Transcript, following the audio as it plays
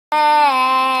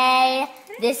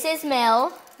This is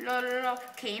Mel. No.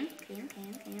 Kane.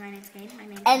 My name's Kane.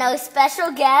 And our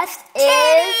special guest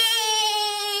is...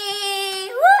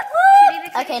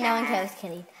 Kitty. Okay, no one cares,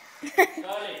 Kitty.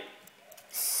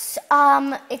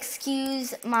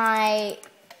 Excuse my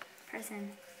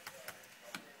Person.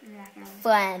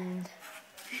 friend.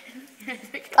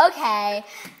 Okay,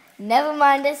 never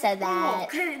mind. I said that.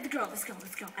 The girl. Let's go.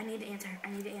 I need to answer. I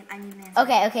need an answer.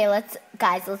 Okay. Let's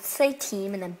say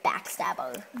team and then backstab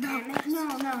her. No.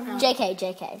 JK.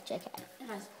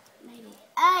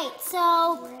 Alright,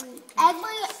 so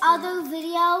every other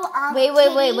video.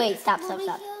 Wait. Stop.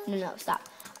 No, stop.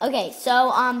 Okay,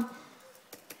 so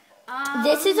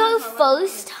this is our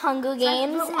first Hunger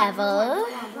Games ever.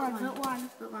 Vote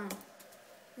one.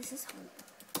 This is hard.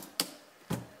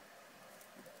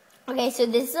 Okay, so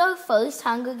this is our first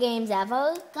Hunger Games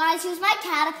ever. Guys, here's my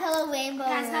caterpillar rainbow.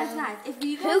 Guys. If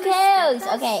you guys Who cares?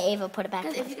 Okay, Ava, put it back.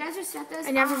 Guys, if you guys respect us,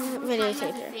 I never we'll videotaped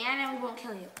find it. a fan and we won't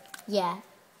kill you. Yeah.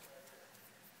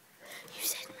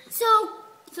 So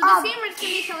So this game we're just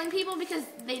gonna be killing people because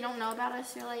they don't know about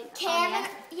us really.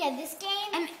 this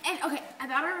game. And okay,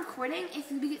 about our recording,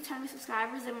 if we get 10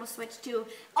 subscribers, then we'll switch to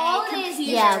All a it is-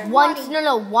 computer. Yeah, once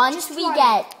we 20.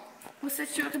 get We'll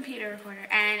switch to a computer recorder,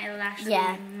 and it'll actually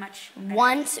Yeah. be much better.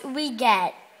 once we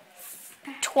get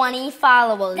 20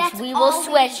 followers, That's we will all we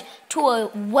switch to a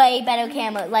way better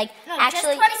camera. Like No,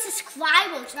 actually, just 20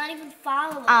 subscribers, not even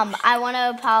followers. I want to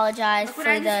apologize Look what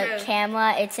for I the just wrote.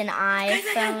 camera. It's an Guys,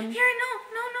 iPhone, here, no,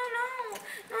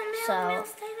 So, Mel,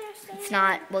 stay there. it's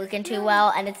not working too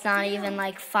well, and it's not even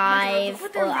like 5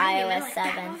 What or the hell? iOS Like,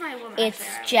 7. that was my woman, It's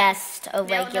actually. just a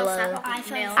Mel, regular stop.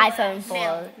 iPhone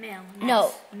 4.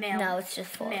 No, it's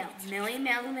just 4. Mel.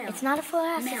 It's not a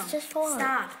 4S. Mel, It's just 4.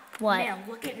 Stop. What? Mel,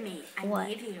 look at me. I What?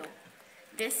 need you.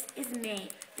 This is me.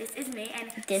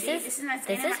 And This see, is my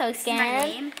skin. her This is my skin.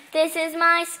 name. This is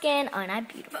my skin. Aren't I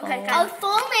beautiful? Okay, Our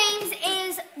full names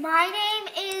is, my name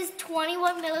is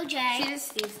 21 Miller She J. just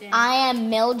Steve Skin. I am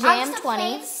Mill I'm Jam just a plain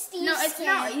 20. Steve No, it's Skin.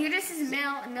 no. You just is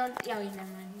Mel. Oh, never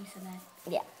mind. You said that.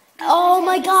 Yeah. Oh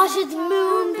my gosh, it's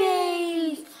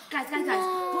Moonbase. Guys.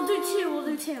 We'll do two.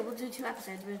 We'll do 2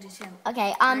 episodes. We'll do 2.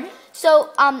 Okay. Alright. So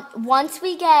once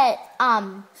we get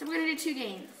So we're gonna do 2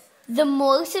 games. the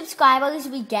more subscribers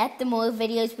we get, the more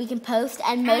videos we can post,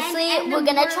 and mostly and the we're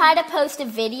gonna more- try to post a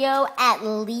video at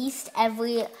least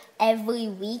every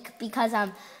week because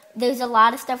there's a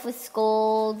lot of stuff with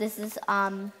school. This is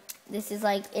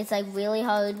like it's like really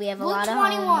hard. We have a We're lot 21.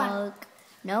 of homework.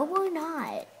 No, we're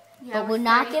not. Yeah, But we're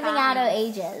not giving out our 35.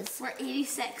 ages. We're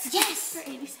 86. Yes.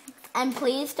 We're 86. And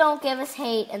please don't give us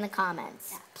hate in the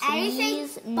comments. Anything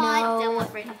Please but no Then we'll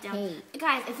break it down. hate.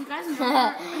 Guys, if you guys know,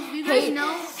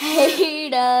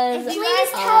 Hate us.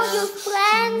 Please tell your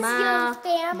friends, your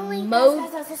family.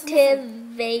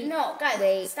 Motivate. No, guys,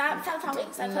 Wait. stop talking.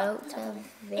 Stop talking.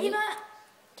 Motivate. Ava,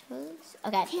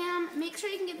 Okay. Cam, make sure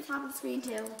you can get the top of the screen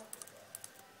too.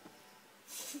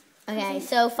 Okay.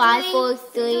 So 5, 4,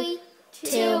 3,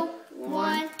 2,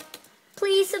 1.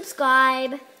 Please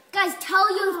subscribe. Guys, tell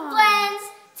your friends,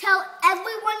 tell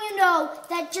everyone you know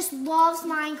that just loves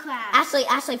Minecraft.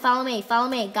 Ashley, follow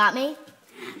me. Got me?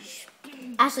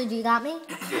 Ashley, do you got me?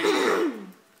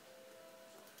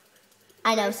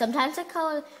 I know. Sometimes I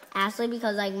call her Ashley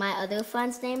because like my other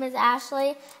friend's name is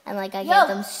Ashley, and like I get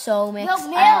them so mixed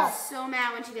Mel. up. So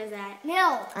mad when she does that. Mill.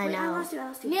 I Wait, I know. lost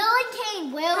you. Mill and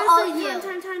Kane, where Guys, are wait, you?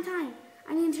 Time.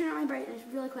 I need to turn up my brightness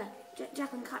really quick.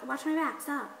 Jacqueline, watch my back.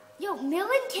 Stop. Yo, Mill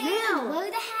and Kane, Mill.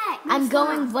 where the heck? I'm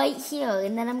going right here,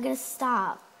 and then I'm gonna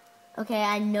stop. Okay,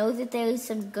 I know that there's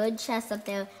some good chests up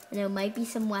there, and there might be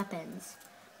some weapons.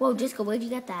 Whoa, Jessica, where'd you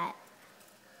get that?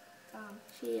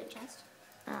 She chest.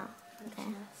 Oh, okay.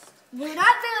 We're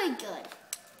not very good.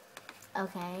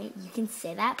 Okay, you can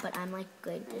say that, but I'm like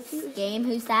good at this game.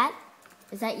 Who's that?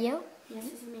 Is that you? Yes,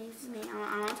 this is me.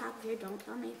 I'm on top of here. Don't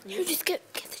tell me, please. You just get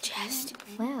the chest.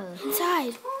 Where?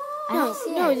 Inside. I don't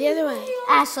see No, it. the other way.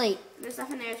 Ashley. There's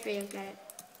stuff in there for you. Get it.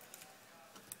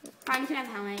 Fine, you can have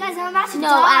the helmet. Guys, I'm about to No,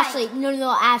 die. Ashley.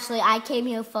 No, Ashley. I came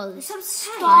here first. Some Hey,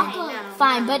 stalker. no.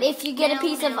 Fine, but if you get a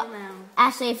piece of... No.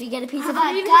 Ashley, if you get a piece of...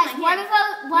 Guys, even guys, like one here.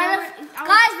 of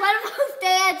our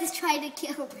fans is trying to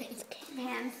kill me.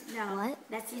 Hands, no. What?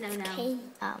 That's a no-no.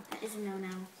 Oh. That is a no-no.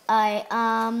 Alright,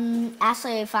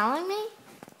 Ashley, are you following me?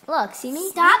 Look, see me?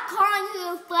 Stop calling her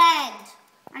your friend.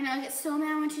 I know, I get so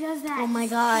mad when she does that. Oh my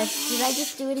gosh, did I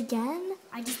just do it again?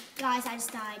 I just died.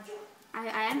 I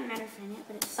haven't met her friend yet,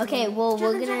 but it's Okay, well,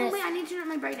 we're gonna... Wait, I need to turn up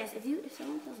my brightness. If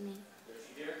someone kills me.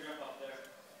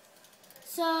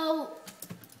 So,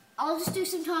 I'll just do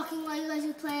some talking while you guys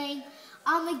are playing.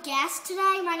 I'm a guest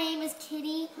today. My name is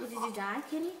Kitty. Did you die,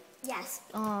 Kitty? Yes.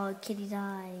 Oh, Kitty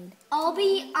died. I'll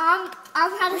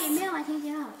have Wait, Mel, I can't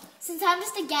get up. since I'm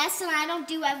just a guest and I don't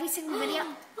do every single video.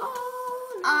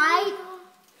 Oh, I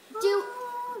do.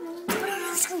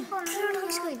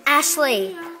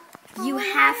 Ashley, you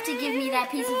have to give me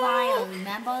that piece of iron,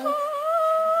 remember?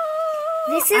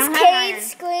 This I is don't have iron.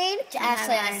 Kate's screen.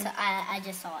 Ashley, iron. I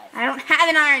just saw it. I don't have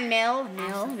an iron, Mel.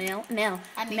 I mean, Mill.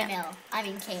 I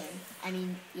mean, Kane. I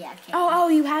mean, yeah, Kane. Oh,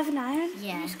 you have an iron?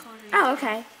 Yeah. Oh,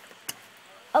 okay.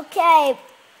 Okay.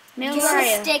 Mel, Do you where have are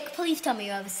a you? stick? Please tell me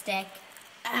you have a stick.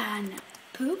 No.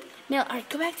 Poop? Mel, all right,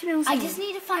 go back to Mel's I room. just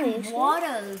need to find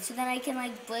water so that I can,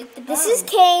 like, break the bone. This is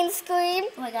Kane's screen.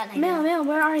 Oh, I got an idea. Mel,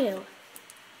 where are you?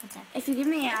 What's that? If you give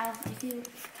me, if you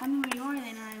tell me where you are,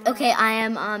 then I will. Okay, I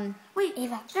am, Wait,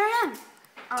 Eva. there I am.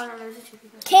 Oh, no, there's a two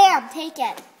people. Cam, take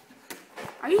it.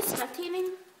 Are you spectating?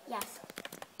 Yes.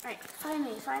 All right, find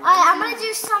me. Alright, I'm gonna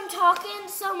do some talking.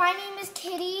 So my name is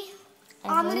Kitty.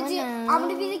 I'm Everyone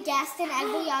gonna be the guest in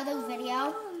every other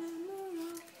video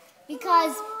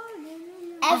because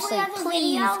every Ashley, other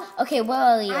please. video. Okay, where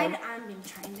are you? I've been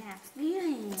trying to ask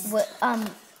you. What,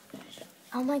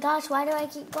 oh my gosh, why do I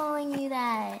keep calling you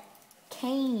that?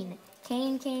 Kane.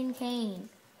 Kane.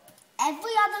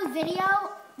 Every other video,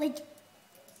 like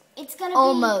it's gonna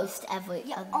Almost every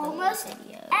be other almost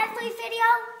video. every video.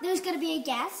 There's gonna be a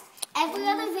guest. Every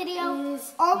other video,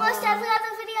 almost every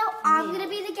other video, I'm gonna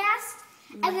be the guest.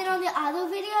 And then on the other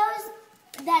videos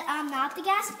that I'm not the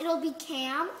guest, it'll be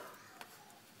Cam.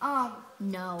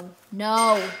 No.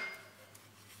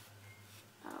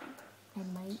 I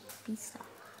might be stuck.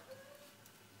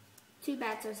 Too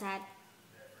bad, so sad.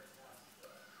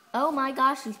 Oh my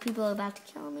gosh, these people are about to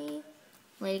kill me.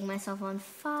 Lighting myself on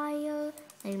fire.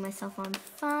 Lighting myself on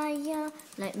fire.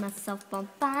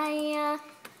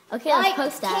 Okay, let's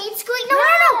post that. Kane's screen.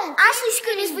 No. Ashley's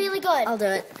screen is really good. I'll do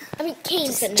it. I mean,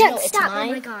 Kane's. Just Stop. no, it's Stop. mine.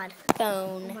 Oh my god.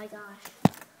 Phone. Oh my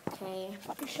gosh. Okay.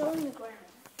 You're showing the ground.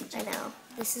 I know.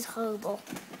 This is horrible.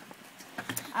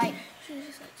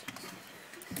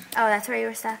 Oh, that's where you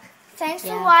were stuck. Thanks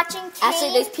Yeah. for watching, Kane. Ashley,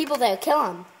 there's people there. Kill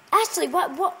them. Ashley,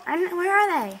 what? Where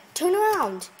are they? Turn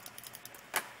around.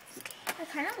 I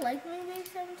kind of like moonbase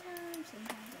sometimes.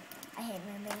 I hate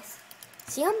moonbase.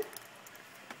 See them?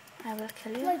 I will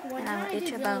kill you, Like one and I time will I eat did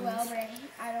your really bones. well,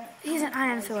 but I don't. He's an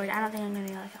iron sword. I don't think I'm gonna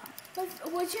be like that.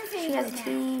 What's your favorite? She has a map?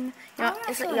 team. You I'm know, not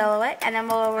it's sure. like yellow it, and then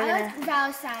we're I gonna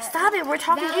like Valside. stop it. We're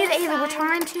talking to you, Ava. We're Valentine.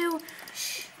 trying to.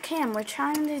 Cam, we're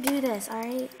trying to do this. All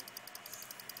right.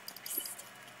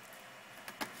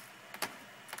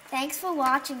 Thanks for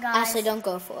watching, guys. Ashley, don't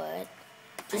go for it.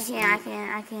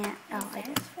 I can't. Oh, I did.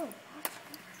 Thanks for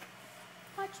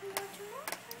watching.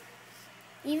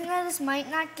 Even though this might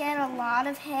not get a lot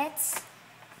of hits.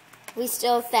 We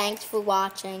still thanked for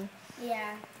watching.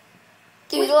 Yeah.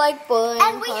 Do you like bullying?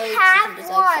 And we parts? have Just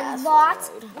like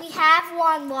fast forward. We have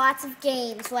won lots of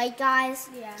games, right, guys?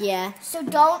 Yeah. Yeah. So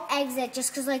don't exit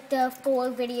just because, like, the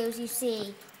 4 videos you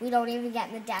see, we don't even get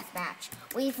in the death match.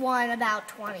 We've won about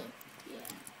 20.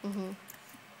 Mhm.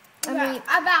 I mean,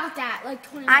 about that, like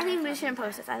 20. I think we shouldn't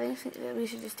post this. I think we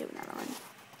should just do another one.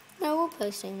 No, we're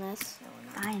posting this.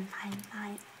 Fine.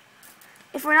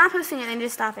 If we're not posting it, then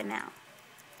just stop it now.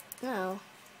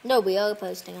 No, we are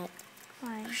posting it.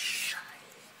 Fine.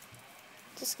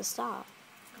 Just stop.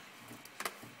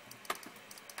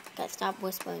 Guys, stop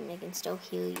whispering. They can still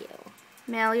hear you.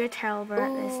 Mel, you're terrible at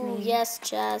Ooh, listening. yes,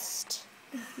 chest.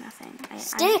 Nothing.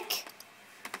 Stick.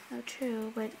 Oh,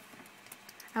 true, but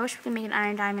I wish we could make an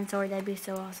iron diamond sword. That'd be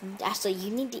so awesome. Ashley,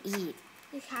 you need to eat.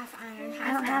 Like half iron,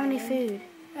 I don't have any food.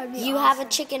 You have a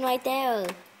chicken right there.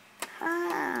 Oh,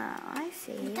 I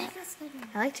see.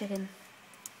 I like chicken.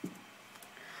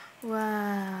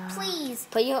 Wow. Please,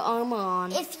 Put your armor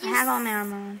on. if I you have all my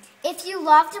armor on. if you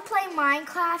love to play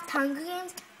Minecraft Hunger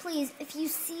Games, please, if you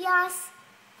see us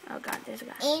Oh god, there's a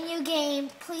guy. in your game,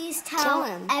 please Kill tell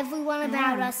him. everyone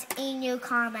about Yeah. us in your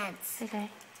comments. Okay.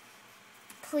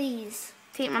 Please.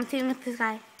 I'm teaming with this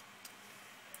guy.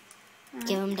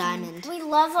 Give him diamond. We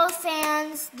love our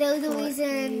fans. They're the For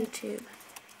reason. YouTube.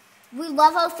 We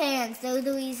love our fans. They're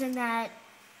the reason that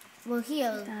we're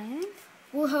here. Diamond?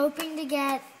 We're hoping to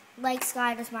get like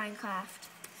Sky does Minecraft.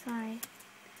 Sorry.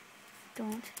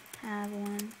 Don't have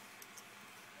one.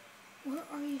 What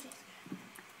are you?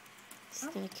 He's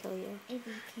gonna kill you. If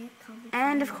you can't come.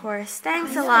 And of course,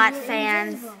 thanks a lot,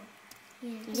 fans.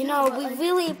 You know, we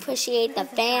really appreciate the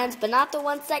fans, but not the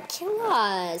ones that kill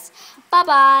us.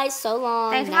 Bye-bye. So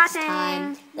long. Thanks for Next watching.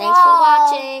 time. Thanks for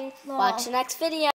watching. Lol. Watch the next video.